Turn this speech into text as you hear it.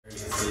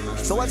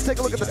So let's take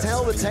a look at the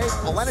tail of the tape.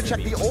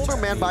 Olejniczak, the older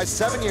man by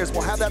 7 years,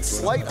 will have that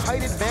slight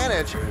height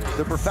advantage.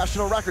 Their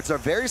professional records are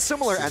very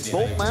similar, and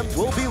both men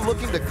will be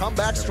looking to come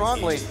back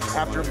strongly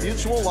after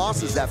mutual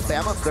losses at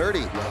BAMMA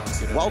 30.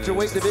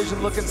 Welterweight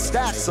division looking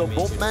stacked, so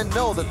both men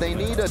know that they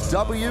need a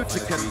W to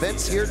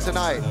convince here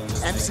tonight.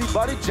 MC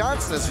Buddy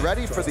Johnson is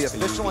ready for the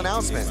official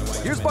announcement.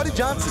 Here's Buddy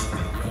Johnson.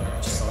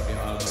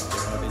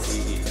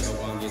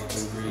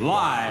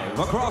 Live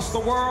across the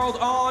world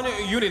on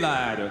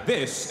Unilad,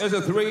 this is a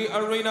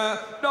 3-arena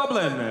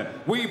Dublin.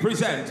 We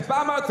present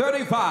BAMMA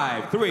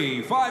 35,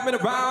 3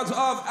 5-minute rounds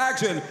of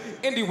action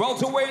in the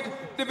welterweight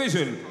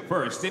division.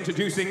 First,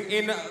 introducing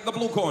in the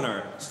blue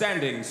corner,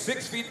 standing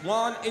 6 feet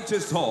 1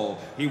 inches tall.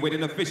 He weighed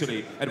in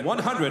officially at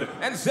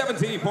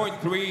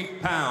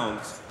 170.3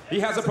 pounds. He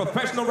has a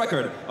professional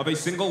record of a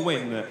single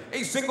win,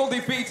 a single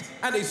defeat,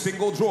 and a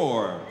single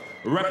draw.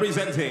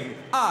 Representing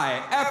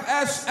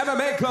IFS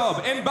MMA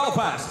Club in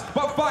Belfast,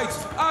 but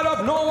fights out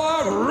of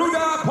Nowa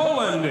Ruda,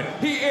 Poland.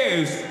 He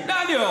is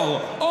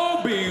Daniel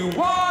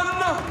Obi-Wan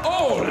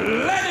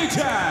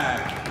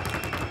Olejniczak.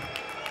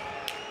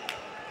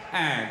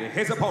 And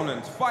his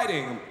opponent,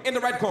 fighting in the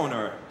red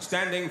corner,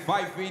 standing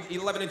 5 feet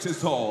 11 inches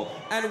tall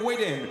and weighed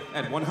in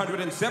at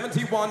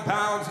 171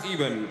 pounds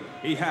even.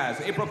 He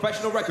has a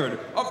professional record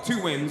of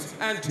 2 wins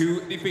and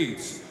 2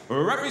 defeats.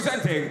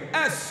 Representing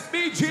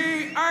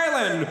SBG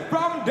Ireland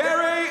from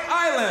Derry,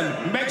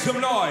 Ireland, make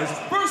some noise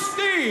for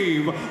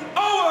Steve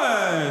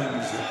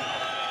Owens.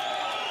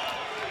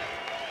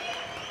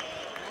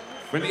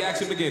 When the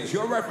action begins,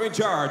 your referee in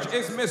charge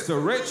is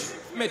Mr. Rich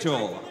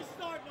Mitchell.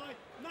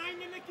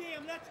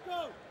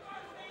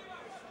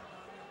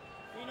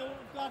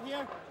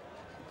 Here.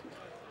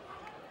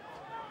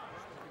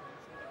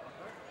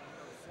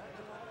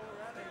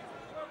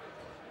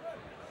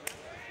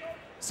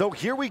 So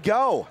here we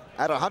go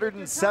at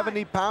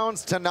 170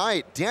 pounds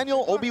tonight.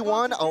 Daniel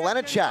Obi-Wan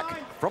Olejniczak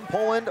from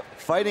Poland,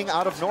 fighting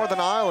out of Northern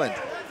Ireland,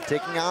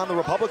 taking on the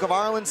Republic of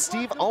Ireland,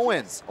 Steve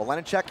Owens.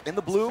 Olejniczak in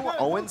the blue,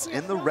 Owens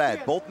in the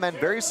red. Both men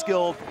very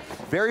skilled,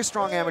 very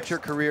strong amateur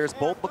careers,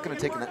 both looking to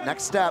take that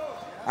next step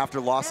after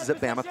losses at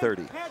BAMMA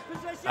 30.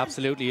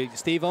 Absolutely.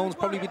 Steve Owens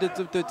probably be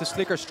the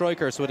slicker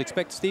striker, so I'd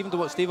expect Steve to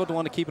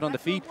want to keep it on the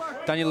feet.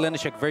 Daniel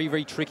Olejniczak very,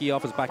 very tricky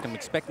off his back. I'm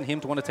expecting him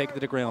to want to take it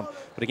to the ground.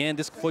 But again,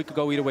 this fight could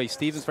go either way.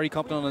 Steve is very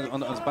competent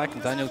on his back,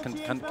 and Daniel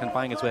can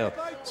bang as well.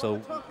 So,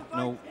 you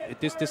know,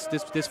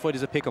 this fight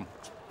is a pick 'em.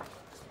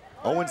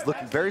 Owens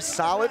looking very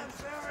solid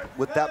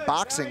with that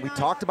boxing. We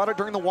talked about it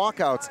during the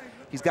walkouts.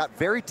 He's got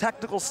very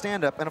technical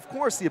stand-up, and of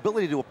course, the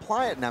ability to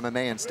apply it in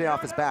MMA and stay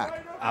off his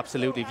back.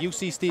 Absolutely. If you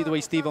see the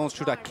way Steve Owens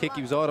threw that kick,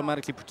 he was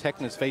automatically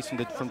protecting his face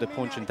from the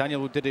punch. And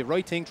Daniel did the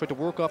right thing, tried to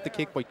work off the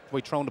kick by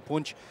throwing the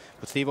punch.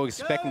 But Steve was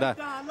expecting that.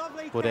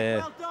 But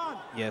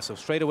yeah, so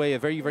straight away, a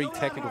very, very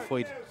technical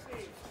fight.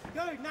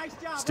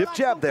 Stiff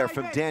jab there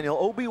from Daniel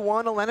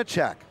Obi-Wan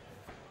Olejniczak.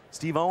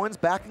 Steve Owens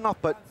backing up,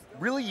 but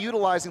really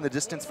utilizing the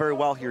distance very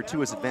well here to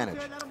his advantage.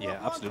 Yeah,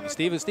 absolutely.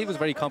 Steve is a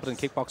very competent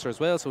kickboxer as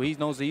well, so he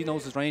knows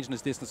his range and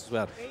his distance as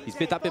well. He's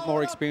that bit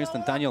more experienced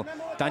than Daniel.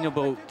 Daniel,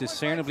 though,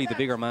 discernibly the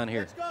bigger man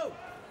here.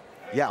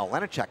 Yeah,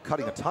 Olejniczak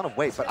cutting a ton of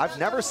weight, but I've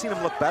never seen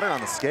him look better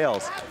on the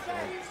scales.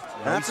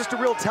 And that's just a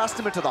real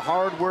testament to the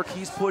hard work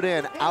he's put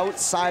in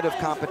outside of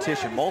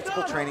competition.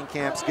 Multiple training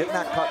camps, getting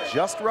that cut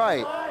just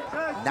right.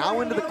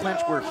 Now into the clinch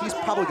where he's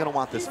probably going to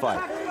want this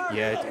fight.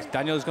 Yeah,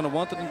 Daniel is going to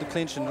want it in the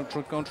clinch and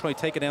going to try to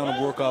take it down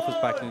and work off his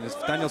back. And this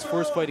Daniel's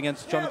first fight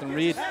against Jonathan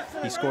Reed,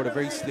 he scored a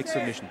very slick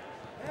submission.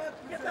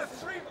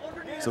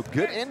 So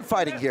good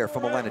infighting here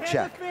from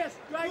Olejniczak.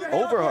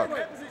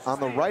 Overhook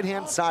on the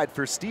right-hand side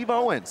for Steve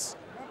Owens.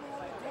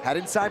 Had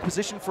inside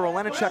position for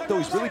Olejniczak, though.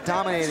 He's really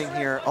dominating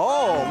here.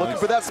 Oh, looking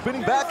for that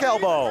spinning back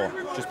elbow.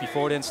 Just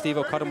before then,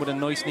 Steve-O caught him with a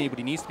nice knee, but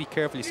he needs to be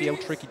careful. You see how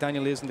tricky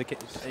Daniel is in the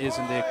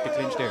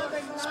clinch there.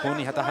 Spun,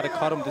 he had to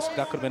caught him.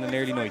 That could have been an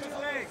early night.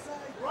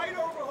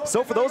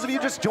 So for those of you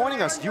just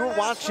joining us, you are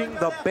watching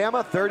the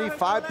BAMMA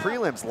 35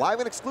 prelims, live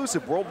and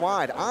exclusive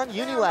worldwide on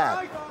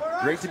Unilad.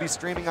 Great to be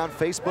streaming on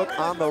Facebook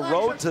on the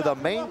road to the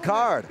main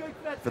card.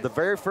 For the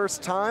very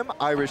first time,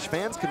 Irish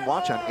fans can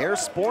watch on Air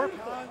Sport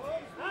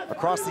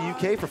across the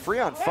UK for free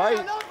on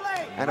Fight.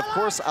 And of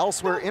course,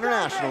 elsewhere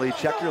internationally,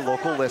 check your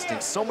local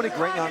listings. So many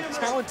great young,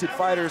 talented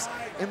fighters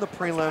in the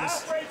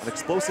prelims. An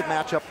explosive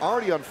matchup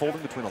already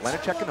unfolding between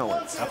Olejniczak and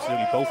Owens.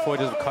 Absolutely, both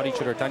fighters have caught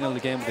each other. Daniel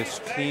again with this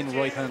clean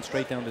right hand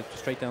straight down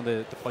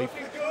the pipe.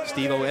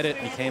 Steve-O at it,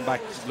 and he came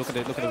back. Look at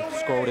the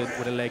score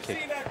with a leg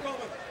kick.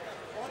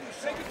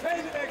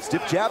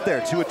 Stiff jab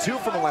there, 2-2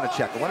 from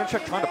Olejniczak.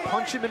 Olejniczak trying to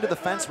punch him into the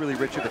fence, really,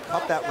 Richard, to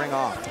cut that ring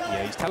off.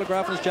 Yeah, he's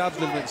telegraphing his jabs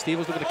a little bit. Steve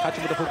was looking to catch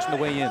him with the hooks on the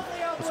way in.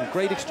 With some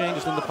great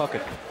exchanges in the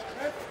pocket.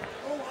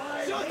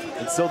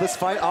 And so this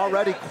fight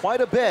already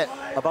quite a bit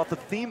about the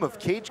theme of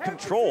cage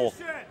control.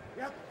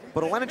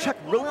 But Olejniczak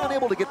really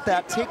unable to get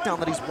that takedown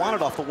that he's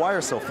wanted off the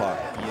wire so far.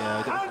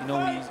 Yeah, you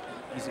know,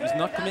 he's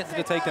not committed to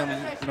the takedown.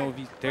 You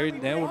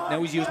know,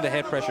 now he's using the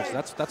head pressure,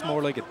 so that's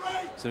more like it.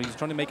 So he's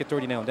trying to make it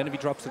dirty now. And then if he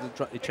drops it,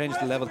 it changes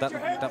the level.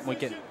 That might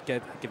give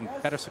him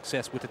better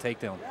success with the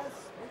takedown.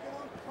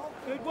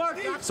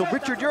 So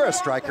Richard, you're a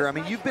striker. I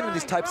mean, you've been in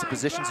these types of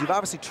positions. You've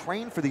obviously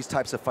trained for these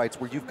types of fights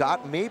where you've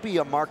got maybe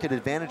a market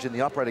advantage in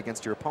the upright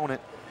against your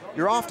opponent.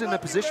 You're often in a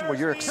position where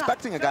you're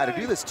expecting a guy to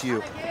do this to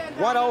you.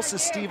 What else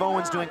is Steve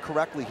Owens doing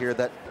correctly here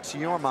that, to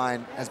your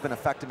mind, has been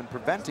effective in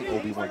preventing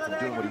Obi-Wan from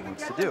doing what he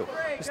wants to do?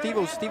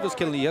 Steve-O's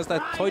killing. He has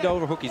that tight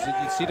overhook. You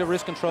see the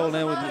wrist control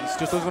now. He's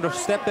just going to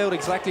step out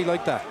exactly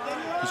like that.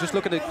 He's just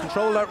looking to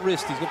control that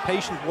wrist. He's got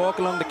patience, walk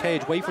along the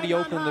cage, wait for the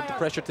opening, the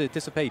pressure to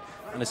dissipate.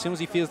 And as soon as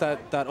he feels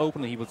that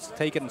opening, he will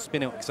take it and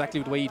spin out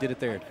exactly the way he did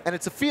it there. And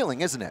it's a feeling,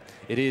 isn't it?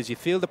 It is. You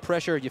feel the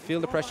pressure. You feel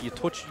the pressure. You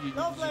touch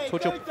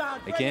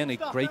up. Again, a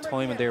great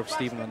timing there for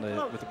Stephen on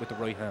with the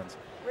right hands.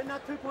 We're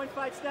not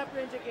 2.5 step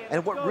range again.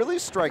 And what really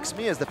strikes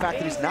me is the fact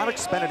that he's not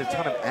expended a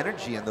ton of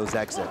energy in those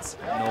exits.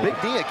 No. Big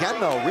knee again,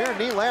 though. Rear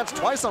knee lands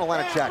twice on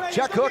Olejniczak.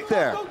 Check hook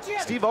there.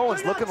 Steve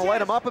Owens looking to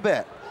light him up a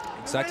bit.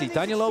 Exactly.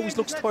 Daniel always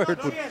looks tired,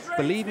 but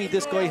believe me,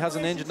 this guy has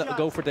an engine that will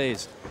go for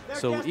days.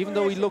 So even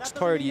though he looks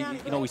tired, you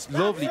know, he's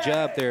lovely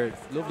jab there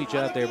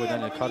by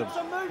Daniel caught him.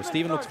 But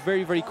Stephen looks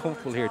very, very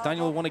comfortable here.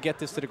 Daniel will want to get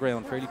this to the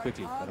ground fairly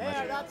quickly, I'd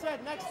imagine. That's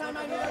it. Next time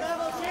I need a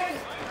level change.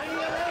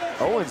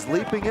 Owens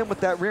leaping in with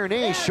that rear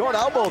knee. Short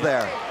elbow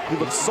there. He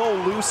looks so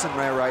loose in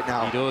there right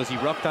now. He does. He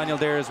rocked Daniel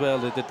there as well.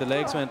 The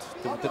legs went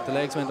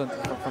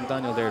from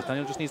Daniel there.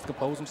 Daniel just needs to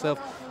compose himself,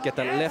 get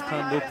that left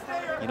hand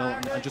up, you know,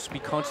 and just be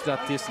conscious of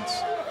that distance.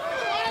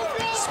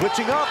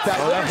 Switching up, that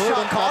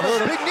shot caught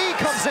him. Big knee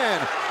comes in.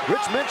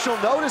 Rich Mitchell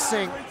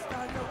noticing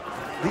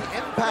the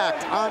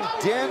impact on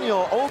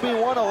Daniel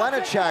Obi-Wan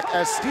Olejniczak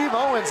as Steve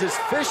Owens is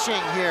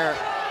fishing here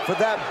for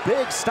that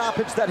big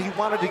stoppage that he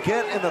wanted to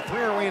get in the 3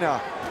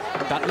 arena.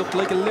 That looked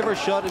like a liver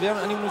shot. If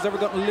anyone who's ever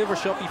gotten a liver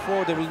shot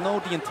before, they will know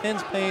the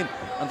intense pain,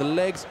 and the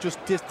legs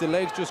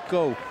just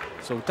go.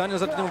 So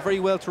Daniel's doing very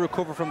well to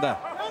recover from that.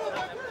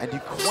 And you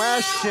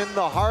question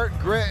the heart,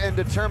 grit, and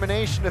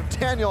determination of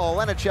Daniel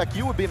Olejniczak,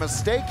 you would be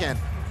mistaken.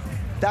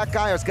 That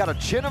guy has got a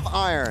chin of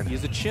iron. He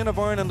has a chin of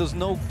iron, and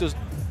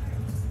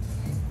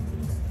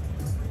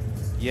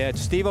yeah,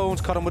 Steve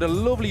Owens caught him with a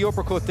lovely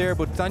uppercut there,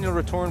 but Daniel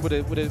returned with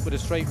a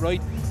straight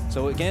right.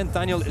 So again,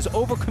 Daniel is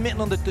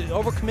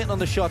overcommitting on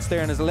the shots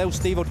there and has allowed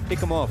Steve to pick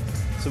him off.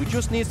 So he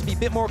just needs to be a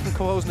bit more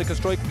composed in the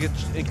strike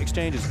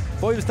exchanges.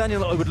 If I was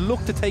Daniel, I would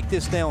look to take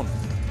this down.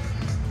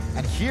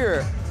 And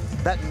here,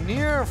 that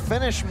near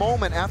finish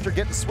moment after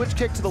getting switch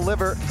kick to the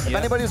liver. If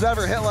anybody's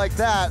ever hit like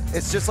that,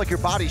 it's just like your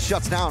body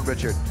shuts down,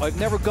 Richard. I've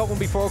never got one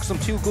before because I'm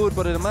too good,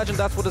 but I'd imagine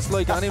that's what it's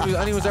like. anyone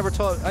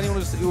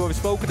who I've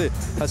spoken to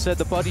has said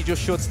the body just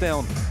shuts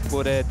down.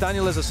 But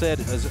Daniel, as I said,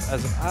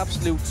 has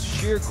absolute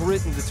sheer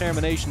grit and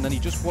determination, and he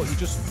just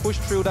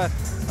pushed through that,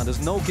 and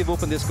there's no give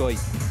up in this guy.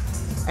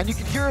 And you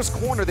can hear his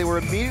corner. They were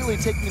immediately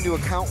taking into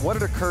account what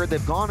had occurred.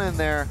 They've gone in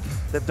there.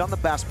 They've done the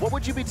best. What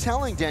would you be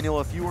telling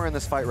Daniel if you were in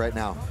this fight right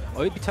now?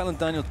 I'd be telling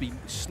Daniel to be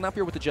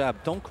snappier with the jab.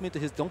 Don't be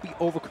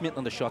overcommitting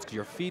on the shots, because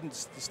you're feeding.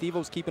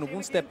 Steve-O's keeping a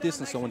one-step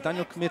distance. So when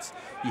Daniel commits,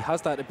 he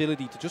has that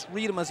ability to just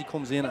read him as he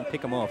comes in and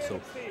pick him off. So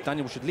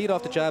Daniel should lead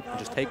off the jab and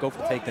just go for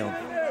the takedown.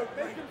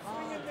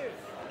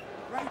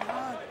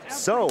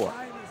 So,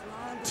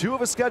 2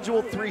 of a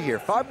scheduled 3 here.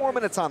 5 more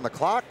minutes on the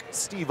clock.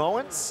 Steve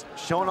Owens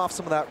showing off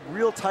some of that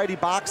real tighty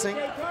boxing.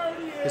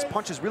 His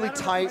punch is really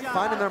tight,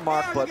 finding their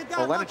mark, but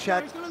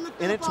Olejniczak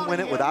in it to win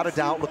it without a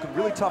doubt, looking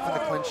really tough in the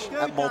clinch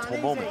at multiple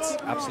moments.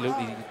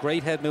 Absolutely,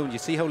 great head movement. You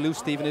see how loose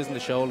Stephen is in the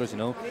shoulders, you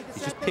know.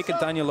 He's just picking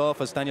Daniel off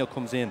as Daniel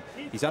comes in.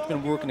 He's actually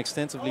been working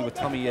extensively with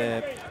Tommy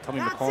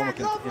McCormick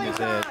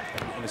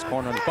in his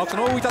corner on his boxing.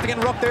 Oh, he's after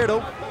getting rocked there,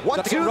 though.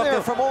 1-2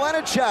 there from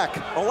Olejniczak.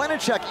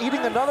 Olejniczak eating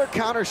another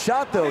counter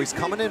shot, though. He's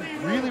coming in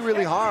really,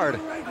 really hard.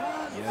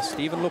 Yeah,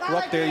 Stephen looked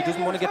rocked there. He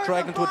doesn't want to get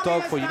dragged into a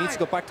dogfight. He needs to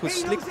go back to his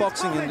slick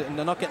boxing and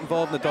not get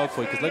involved in the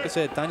dogfight. Because, like I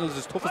said, Daniel is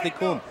as tough as they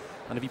come.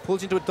 And if he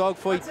pulls into a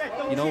dogfight,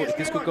 you know,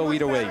 this could go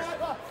either way.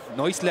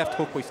 Nice left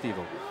hook by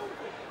Steve-O.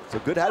 So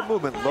good head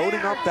movement, loading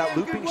up that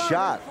looping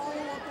shot.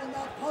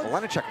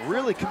 Olejniczak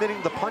really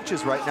committing the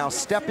punches right now,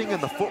 stepping in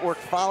the footwork,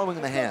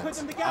 following the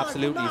hands.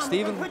 Absolutely.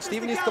 Stephen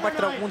needs to go back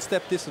to that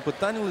one-step distance, but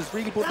Daniel is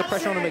really putting the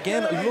pressure on him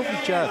again. A lovely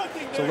jab.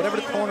 So whatever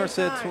the corner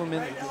said to him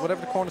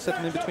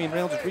in between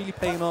rounds is really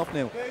paying off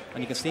now,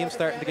 and you can see him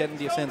starting to get in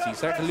the ascendancy. He's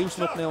starting to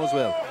loosen up now as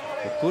well.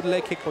 A good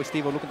leg kick by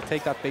Steve-O, looking to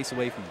take that base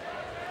away from him.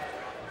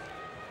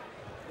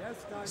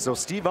 So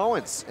Steve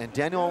Owens and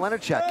Daniel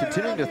Olejniczak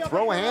continuing to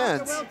throw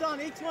hands.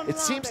 It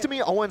seems to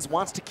me Owens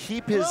wants to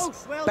keep his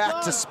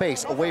back to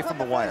space away from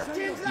the wire.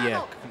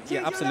 Yeah,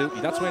 absolutely.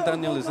 That's where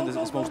Daniel is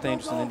most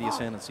dangerous and in the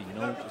ascendancy.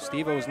 You know,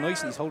 Steve-O is nice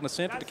and he's holding the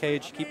center of the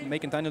cage,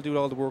 making Daniel do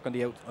all the work on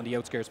the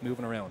outskirts,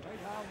 moving around.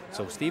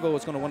 So Steve-O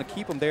is going to want to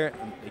keep him there.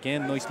 And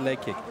again, nice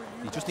leg kick.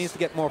 He just needs to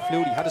get more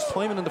fluid. He had his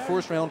timing in the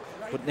first round,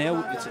 but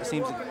now it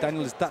seems that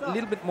Daniel is that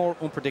little bit more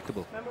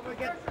unpredictable.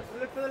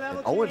 And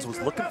Owens was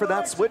looking for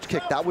that switch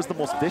kick. That was the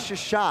most vicious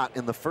shot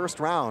in the first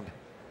round.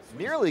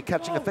 Nearly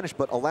catching a finish,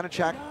 but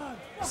Olejniczak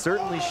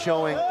certainly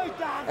showing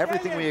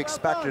everything we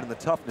expected in the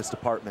toughness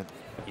department.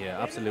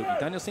 Yeah, absolutely.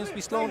 Daniel seems to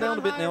be slowing down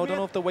a bit now. I don't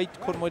know if the weight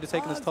cut might have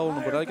taken his toll on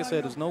him, but like I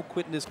said, there's no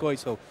quitting this guy.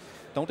 So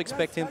don't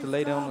expect him to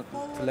lay down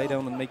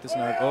and make this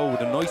an art. Oh,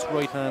 with a nice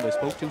right hand. I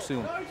spoke too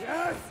soon.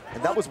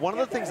 And that was one of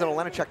the things that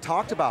Olejniczak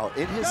talked about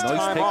in his Nice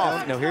time takedown.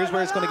 off. Now here's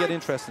where it's going to get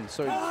interesting.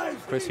 Sorry,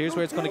 Chris. Here's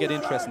where it's going to get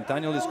interesting.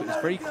 Daniel is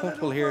very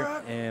comfortable here.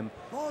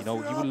 You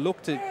know, he will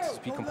look to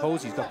be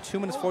composed. He's got 2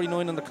 minutes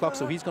 49 on the clock,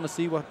 so he's going to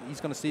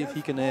see if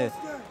he can,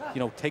 you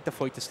know, take the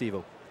fight to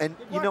Steve-O. And,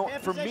 you know,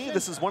 for me,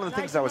 this is one of the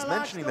things I was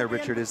mentioning there,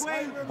 Richard, is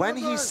when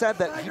he said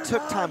that he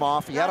took time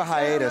off, he had a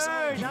hiatus,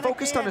 he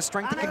focused on his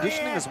strength and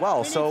conditioning as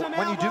well. So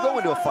when you do go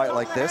into a fight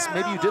like this,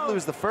 maybe you did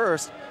lose the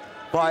first,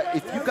 but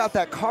if you've got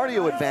that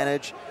cardio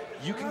advantage,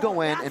 you can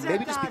go in and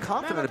maybe just be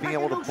confident of being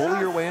able to bully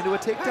your way into a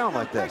takedown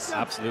like this.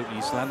 Absolutely.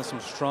 He's landed some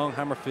strong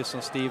hammer fists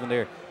on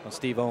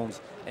Steve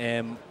Owens.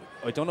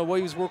 I don't know why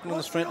he was working on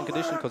the strength and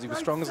conditioning, because he was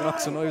strong as an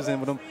ox when I was in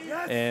with him.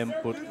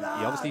 But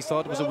he obviously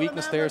thought there was a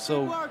weakness there,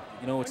 so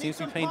you know it seems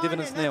to be paying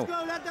dividends now.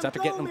 It's after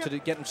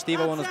getting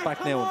Steve-O on his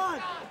back now.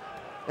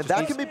 And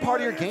that can be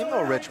part of your game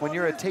though, Rich, when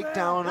you're a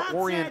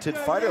takedown-oriented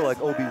fighter like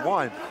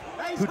Obi-Wan,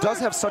 who does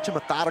have such a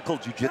methodical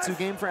jiu-jitsu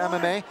game for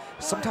MMA.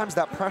 Sometimes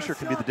that pressure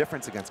can be the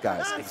difference against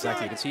guys.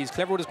 Exactly. You can see he's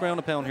clever with his ground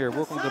and pound here,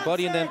 working with the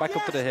body and then back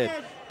up to the head.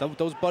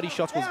 Those body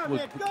shots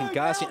can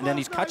gas you, and then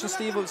he's catching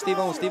Steve Owens. Steve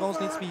Owens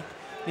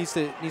needs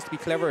to be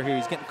clever here.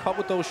 He's getting caught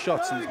with those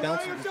shots, and he's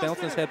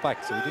bouncing his head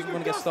back, so he doesn't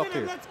want to get stopped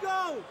here.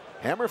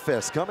 Hammer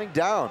fist coming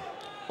down.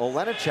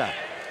 Olejniczak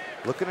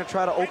looking to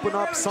try to open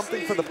up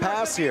something for the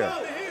pass here.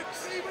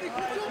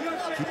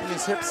 Keeping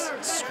his hips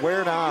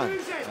squared on,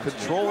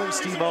 controlling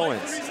Steve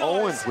Owens.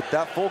 Owens with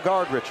that full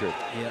guard, Richard.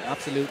 Yeah,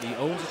 absolutely.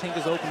 Owens, I think,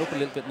 has opened up a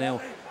little bit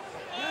now.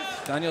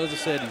 Daniel, as I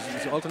said,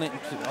 he's alternating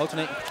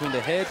between the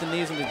head, the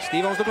knees, and the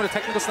Steve Owens looking at a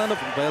technical stand-up.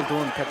 Well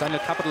done. Daniel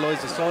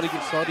capitalized, saw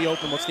the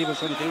open, what Steve was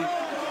trying to do,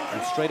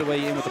 and straight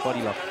away in with the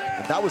body lock.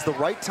 And that was the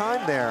right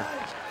time there.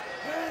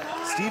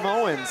 Steve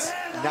Owens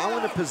now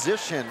in a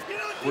position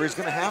where he's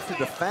going to have to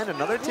defend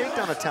another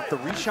takedown attempt. The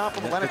reshot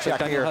from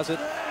Olejniczak here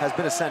has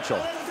been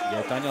essential.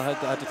 Yeah, Daniel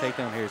had to take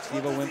down here.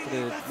 Steve-O went for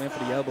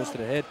the elbows to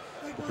the head,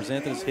 but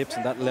presented his hips,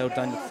 and that allowed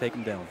Daniel to take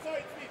him down.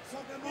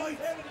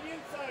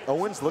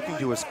 Owens looking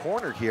to his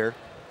corner here.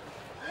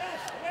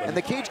 And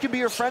the cage can be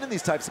your friend in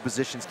these types of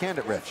positions, can't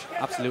it, Rich?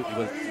 Absolutely.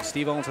 Well,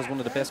 Steve Owens has one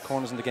of the best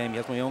corners in the game. He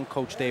has my own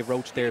coach, Dave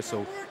Roach, there,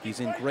 so he's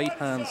in great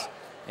hands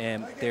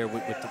there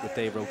with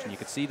Dave Roach. And you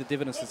can see the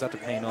dividends that are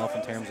paying off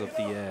in terms of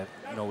the,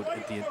 you know,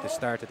 the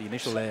start of the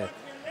initial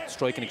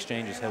striking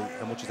exchanges, how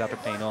much is after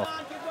paying off.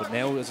 But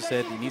now, as I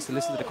said, he needs to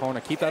listen to the corner.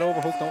 Keep that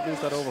overhook, don't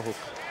lose that overhook.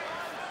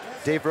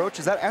 Dave Roach,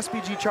 is that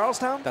SBG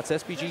Charlestown? That's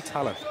SBG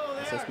Tala.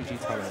 That's SBG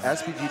Tala.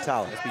 SBG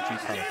Tala.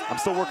 SBG Tala. I'm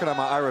still working on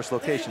my Irish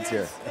locations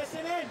here.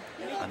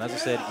 And as I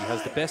said, he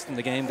has the best in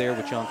the game there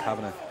with John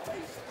Kavanagh.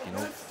 You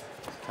know,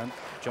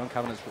 John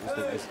Kavanagh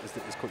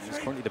is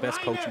currently the best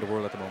coach in the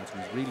world at the moment. So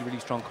he's really, really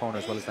strong corner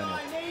as well as Daniel.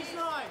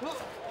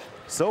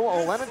 So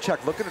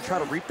Olejniczak looking to try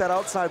to reap that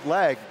outside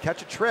leg,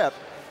 catch a trip.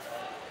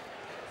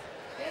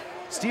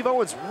 Steve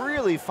Owens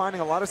really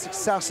finding a lot of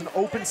success in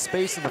open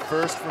space in the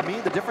first. For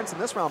me, the difference in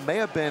this round may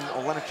have been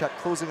Olejniczak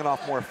closing it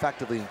off more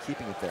effectively and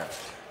keeping it there.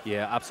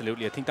 Yeah,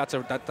 absolutely. I think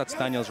that's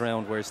Daniel's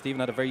round, whereas Stephen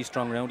had a very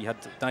strong round. He had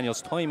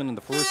Daniel's timing in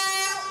the first.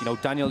 You know,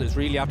 Daniel is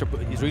really after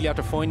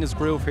finding his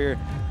groove here,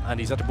 and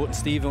he's after putting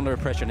Steve under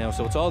pressure now.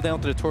 So it's all down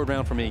to the third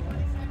round for me.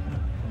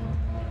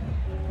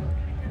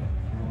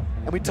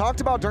 And we talked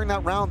about during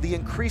that round the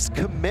increased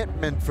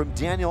commitment from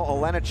Daniel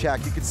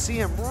Olejniczak. You could see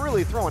him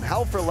really throwing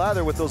hell for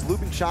leather with those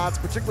looping shots,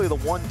 particularly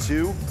the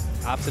 1-2.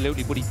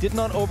 Absolutely, but he did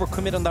not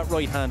overcommit on that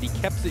right hand. He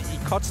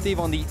caught Steve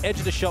on the edge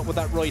of the shot with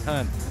that right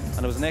hand,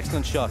 and it was an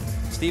excellent shot.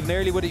 Steve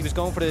nearly with it, he was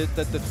going for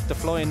the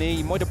flying knee.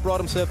 He might have brought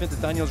himself into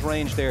Daniel's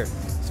range there.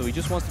 So he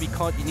just wants to be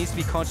he needs to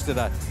be conscious of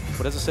that.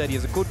 But as I said, he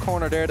has a good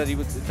corner there that he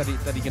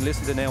can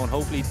listen to now, and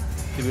hopefully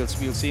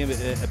we'll see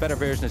a better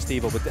version of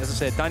Steve-O. But as I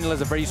said, Daniel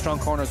has a very strong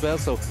corner as well,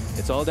 so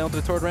it's all down to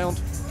the third round.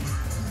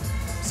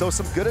 So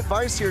some good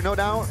advice here, no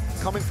doubt,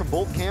 coming from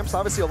both camps.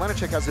 Obviously,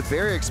 Olejniczak has a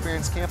very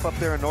experienced camp up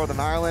there in Northern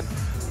Ireland.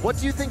 What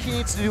do you think he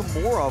needs to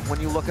do more of when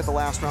you look at the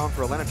last round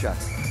for Olejniczak?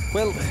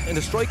 Well, in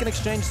the striking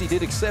exchanges, he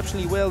did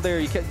exceptionally well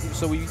there.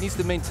 So he needs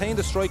to maintain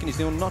the striking he's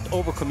doing, not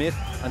overcommit,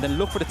 and then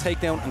look for the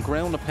takedown and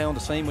ground the pound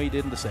the same way he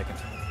did in the second.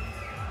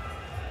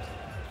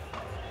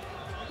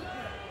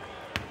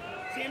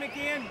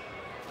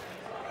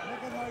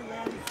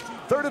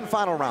 Third and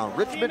final round,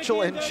 Rich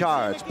Mitchell in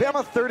charge.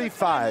 BAMMA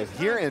 35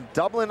 here in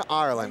Dublin,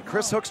 Ireland.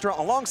 Chris Hoekstra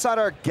alongside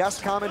our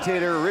guest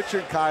commentator,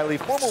 Richard Kiley,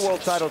 former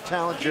world title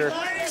challenger.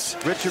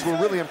 Richard,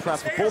 we're really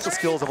impressed with both the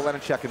skills of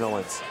Olejniczak and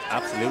Owens.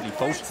 Absolutely.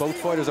 Both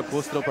fighters are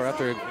busted up or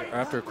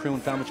after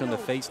accruing damage on the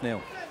face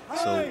now.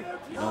 So,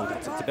 you know,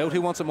 it's about who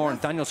wants it more. And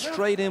Daniel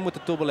straight in with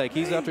the double leg.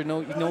 He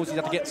knows he's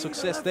after getting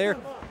success there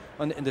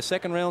in the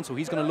second round, so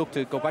he's going to look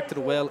to go back to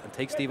the well and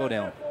take Steve-O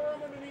down.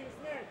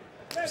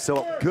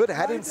 So good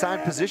head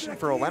inside position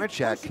for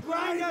Olejniczak.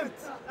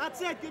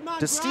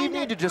 Does Steve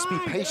need to just be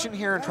patient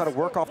here and try to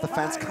work off the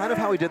fence, kind of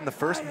how he did in the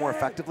first, more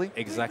effectively?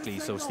 Exactly.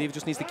 So Steve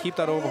just needs to keep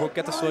that overhook,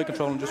 get the side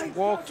control, and just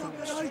walk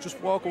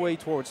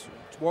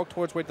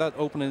towards where that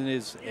opening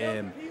is.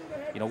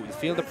 You know, you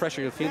feel the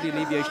pressure, you'll feel the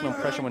alleviation on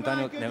pressure when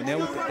Daniel.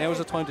 Now is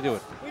the time to do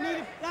it.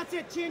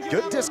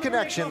 Good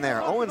disconnection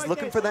there. Owens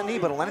looking for that knee,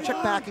 but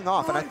Olejniczak backing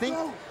off. And I think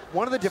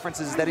one of the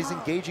differences is that he's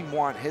engaging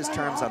more on his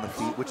terms on the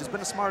feet, which has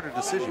been a smarter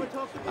decision.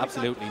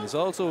 Absolutely. And it's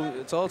also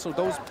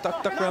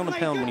that ground and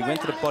pound when he went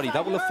to the body,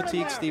 that will have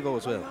fatigued Steve-O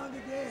as well.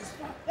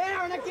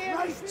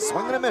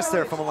 Swing and a miss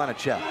there from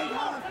Olejniczak.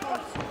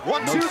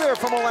 1-2 there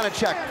from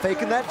Olejniczak,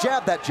 faking that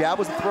jab. That jab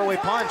was a throwaway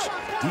punch.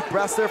 Deep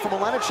breaths there from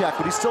Olejniczak,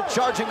 but he's still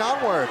charging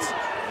onwards.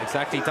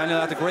 Exactly. Daniel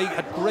had a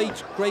great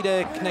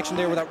connection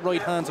there with that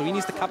right hand, so he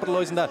needs to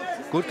capitalize on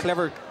that. Good,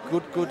 clever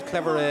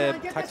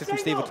tactics from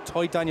Steve to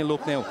tie Daniel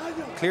up now.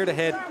 Clear the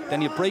head,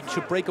 then you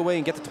should break away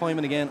and get the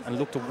timing again and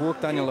look to work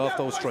Daniel off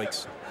those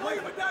strikes.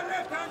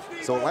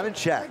 So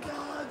Olejniczak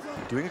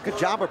doing a good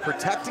job of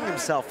protecting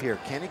himself here.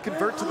 Can he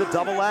convert to the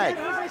double leg?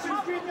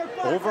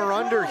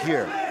 Over-under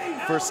here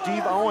for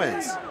Steve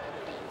Owens.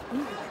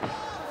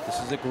 This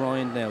is a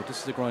grind now.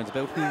 This is a grind. It's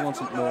about who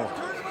wants it more.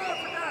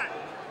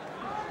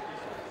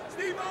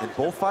 And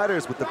both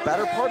fighters with the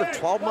better part of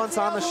 12 months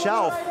on the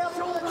shelf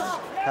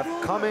have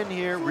come in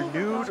here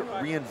renewed,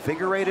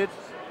 reinvigorated,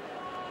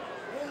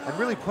 and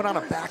really put on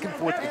a back and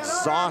forth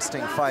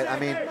exhausting fight. I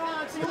mean,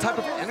 the type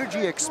of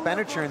energy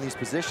expenditure in these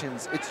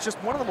positions, it's just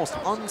one of the most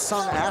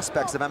unsung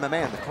aspects of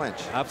MMA in the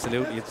clinch.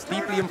 Absolutely. It's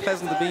deeply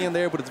unpleasant to be in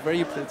there, but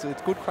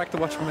it's good crack to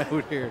watch from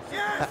out here.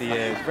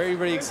 Very,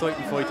 very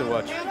exciting fight to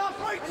watch.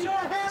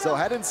 So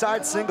head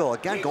inside single.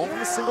 Again, going from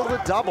the single to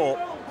the double.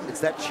 It's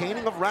that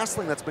chaining of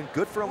wrestling that's been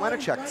good for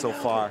Olejniczak so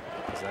far.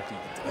 Exactly.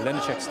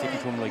 Olejniczak sticking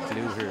to him like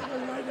glue here.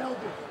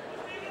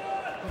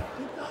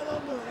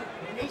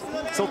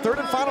 So third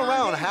and final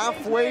round,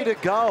 halfway to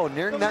go,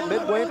 nearing that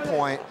midway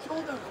point.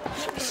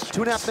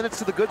 2.5 minutes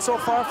to the good so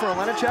far for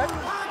Olejniczak.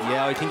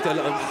 Yeah, I think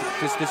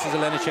this is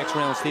Olejniczak's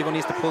round. Steve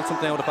needs to pull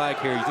something out of the bag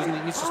here.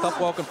 He needs to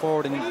stop walking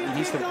forward, and he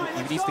needs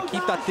to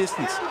keep that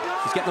distance.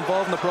 He's getting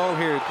involved in the brawl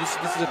here. This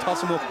is a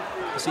toss him up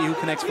to see who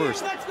connects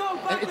first.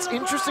 And it's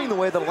interesting the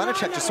way that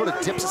Olejniczak just sort of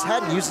dips his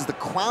head and uses the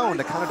crown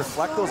to kind of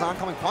deflect those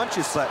oncoming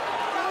punches, but...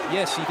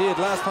 Yes, he did.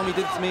 Last time he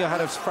did it to me, I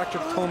had a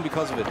fractured thumb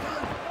because of it.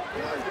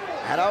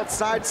 Head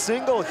outside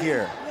single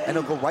here, and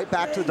he'll go right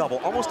back to the double.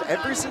 Almost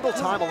every single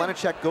time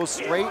Olejniczak goes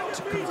straight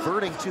to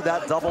converting to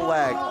that double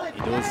leg.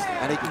 He does.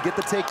 And he can get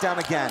the takedown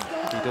again.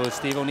 He does.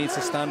 Steve-O needs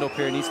to stand up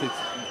here. He needs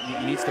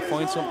to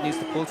find something, needs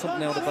to pull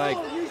something out of the bag.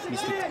 He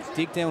needs to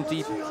dig down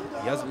deep.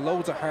 He has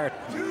loads of heart.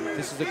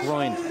 This is a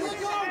grind.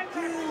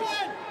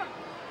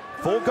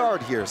 Full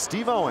guard here,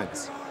 Steve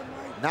Owens.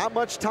 Not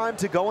much time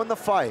to go in the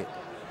fight.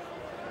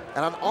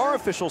 And on our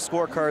official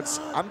scorecards,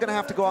 I'm gonna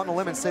have to go out on a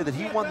limb and say that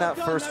he won that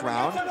first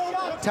round.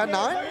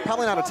 10-9?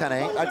 Probably not a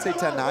 10-8. I'd say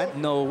 10-9.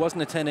 No, it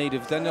wasn't a 10-8.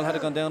 If Daniel had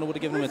gone down, I would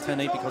have given him a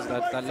 10-8 because of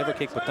that liver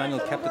kick, but Daniel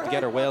kept it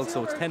together well,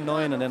 so it's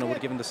 10-9, and then I would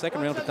have given the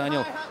second round to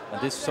Daniel,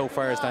 and this so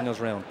far is Daniel's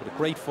round. But a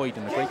great fight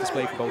and a great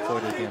display for both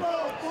fighters again.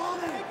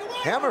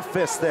 Hammer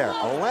fist there,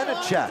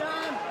 Olejniczak.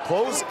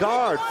 Close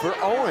guard for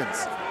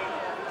Owens.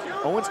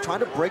 Owens trying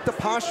to break the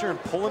posture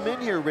and pull him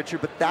in here, Richard,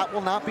 but that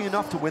will not be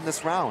enough to win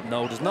this round.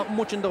 No, there's not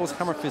much in those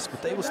hammer fists,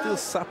 but they will still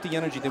sap the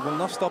energy. They will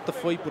not stop the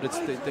fight, but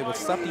they will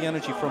sap the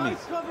energy from you.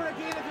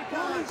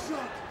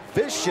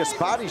 Vicious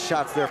body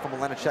shots there from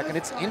Olejniczak, and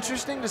it's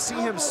interesting to see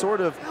him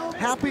sort of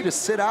happy to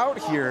sit out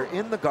here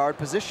in the guard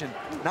position,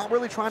 not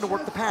really trying to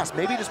work the pass.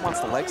 Maybe he just wants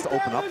the legs to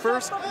open up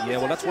first. Yeah,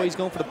 well, that's why he's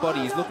going for the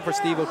body. He's looking for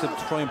Steve-O to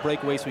try and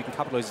break away so he can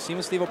capitalize. See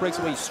when Steve-O breaks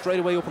away, he's straight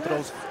away open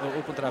to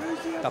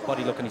that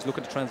body look, and he's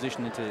looking to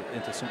transition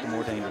into something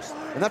more dangerous.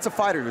 And that's a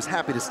fighter who's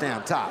happy to stay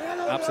on top.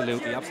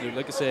 Absolutely, absolutely.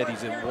 Like I said,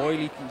 he's a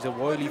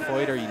wily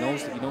fighter. He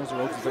knows the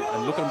ropes.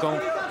 And look at him going,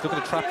 looking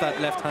to trap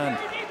that left hand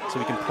so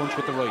he can punch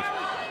with the right.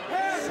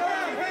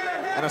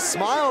 And a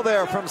smile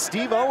there from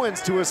Steve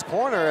Owens to his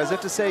corner as if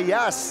to say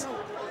yes.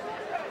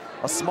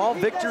 A small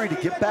victory to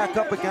get back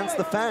up against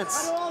the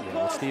fence. Yeah,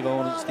 well, Steve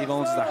Owens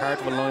is the heart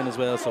of a lion as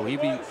well, so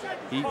he'll be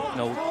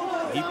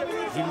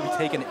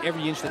taking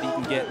every inch that he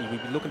can get, and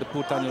he'll be looking to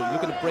put Daniel,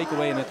 looking to break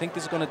away, and I think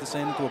this is going to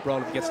descend into a brawl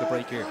if he gets the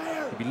break here.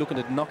 He'll be looking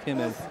to knock him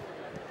out.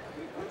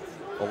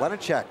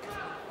 Olejniczak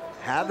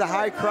had the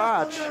high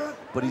crotch,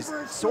 but he's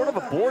sort of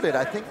aborted.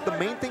 I think the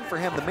main thing for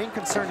him, the main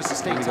concern is to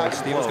stay tight.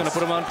 Steve's going to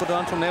put it on to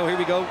him now. Here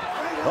we go.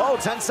 Oh,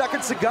 10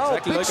 seconds to go.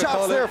 Exactly Big like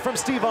shots there from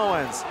Steve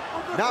Owens.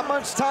 Not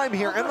much time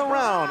here in the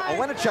round.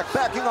 Olejniczak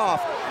backing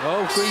off.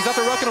 Oh, so he's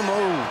after rocking him.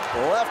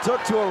 Oh. Left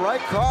hook to a right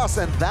cross,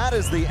 and that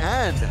is the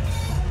end.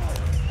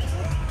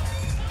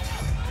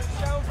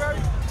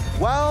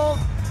 Well,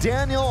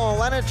 Daniel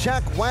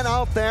Olejniczak went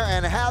out there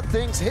and had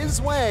things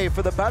his way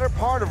for the better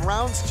part of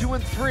rounds 2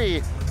 and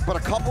 3, but a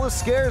couple of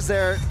scares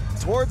there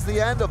towards the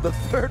end of the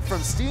third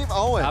from Steve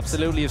Owens.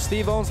 Absolutely. If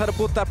Steve Owens had to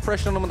put that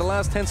pressure on him in the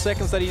last 10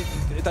 seconds that he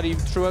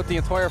threw out the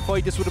entire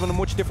fight, this would have been a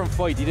much different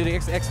fight. He did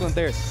excellent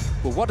there.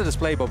 But what a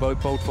display by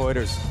both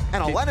fighters.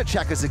 And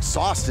Olejniczak is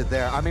exhausted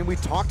there. I mean, we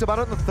talked about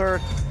it in the third.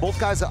 Both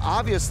guys have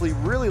obviously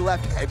really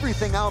left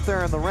everything out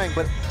there in the ring,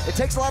 but it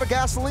takes a lot of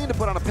gasoline to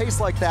put on a pace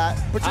like that,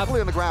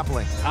 particularly in the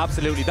grappling.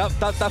 Absolutely. That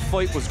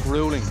fight was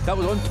grueling.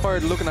 I'm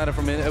tired looking at it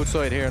from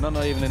outside here, not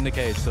even in the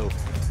cage. So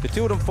The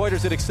two of them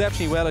fighters did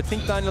exceptionally well. I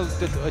think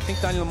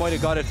Daniel might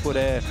have got it, but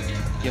a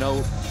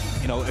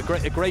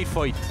great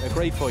fight,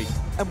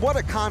 And what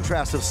a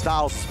contrast of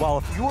styles as well.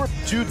 If you're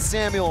Jude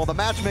Samuel, the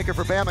matchmaker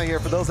for BAMMA here,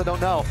 for those that don't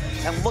know,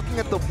 and looking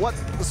at the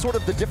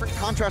different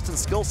contrasts and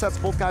skill sets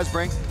both guys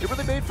bring, it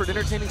really made for an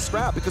entertaining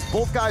scrap because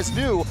both guys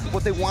knew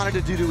what they wanted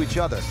to do to each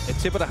other. A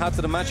tip of the hat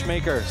to the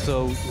matchmaker.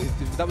 So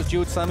that was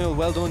Jude Samuel.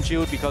 Well done,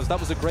 Jude, because that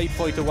was a great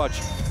fight to watch.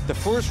 The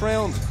first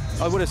round,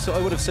 I would have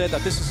said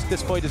that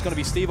this fight is going to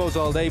be Steve-O's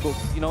all day, but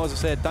as I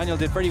said, Daniel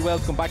did very well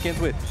to come back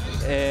into it.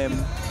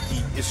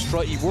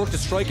 He worked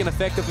his striking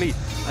effectively,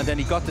 and then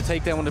he got the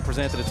takedown when it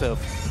presented itself.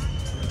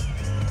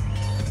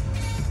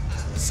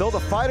 So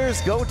the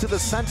fighters go to the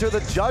center.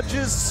 The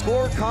judges'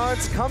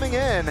 scorecards coming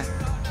in.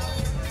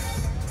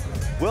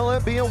 Will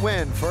it be a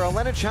win for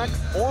Olejniczak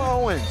or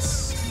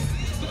Owens?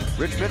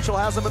 Rich Mitchell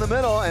has him in the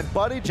middle, and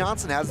Buddy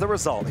Johnson has the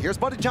result. Here's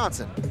Buddy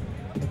Johnson.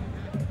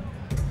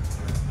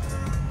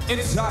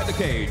 Inside the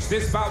cage,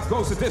 this bout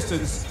goes the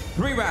distance,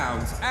 3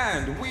 rounds,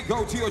 and we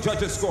go to your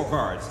judges'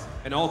 scorecards.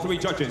 And all 3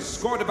 judges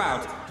scored the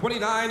bout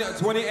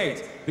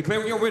 29-28,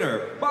 declaring your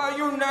winner by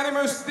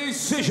unanimous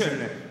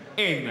decision.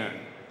 In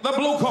the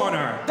blue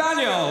corner,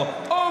 Daniel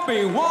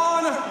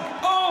Obi-Wan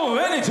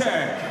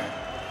Olejniczak.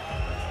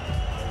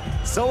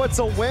 So it's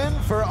a win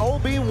for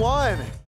Obi-Wan.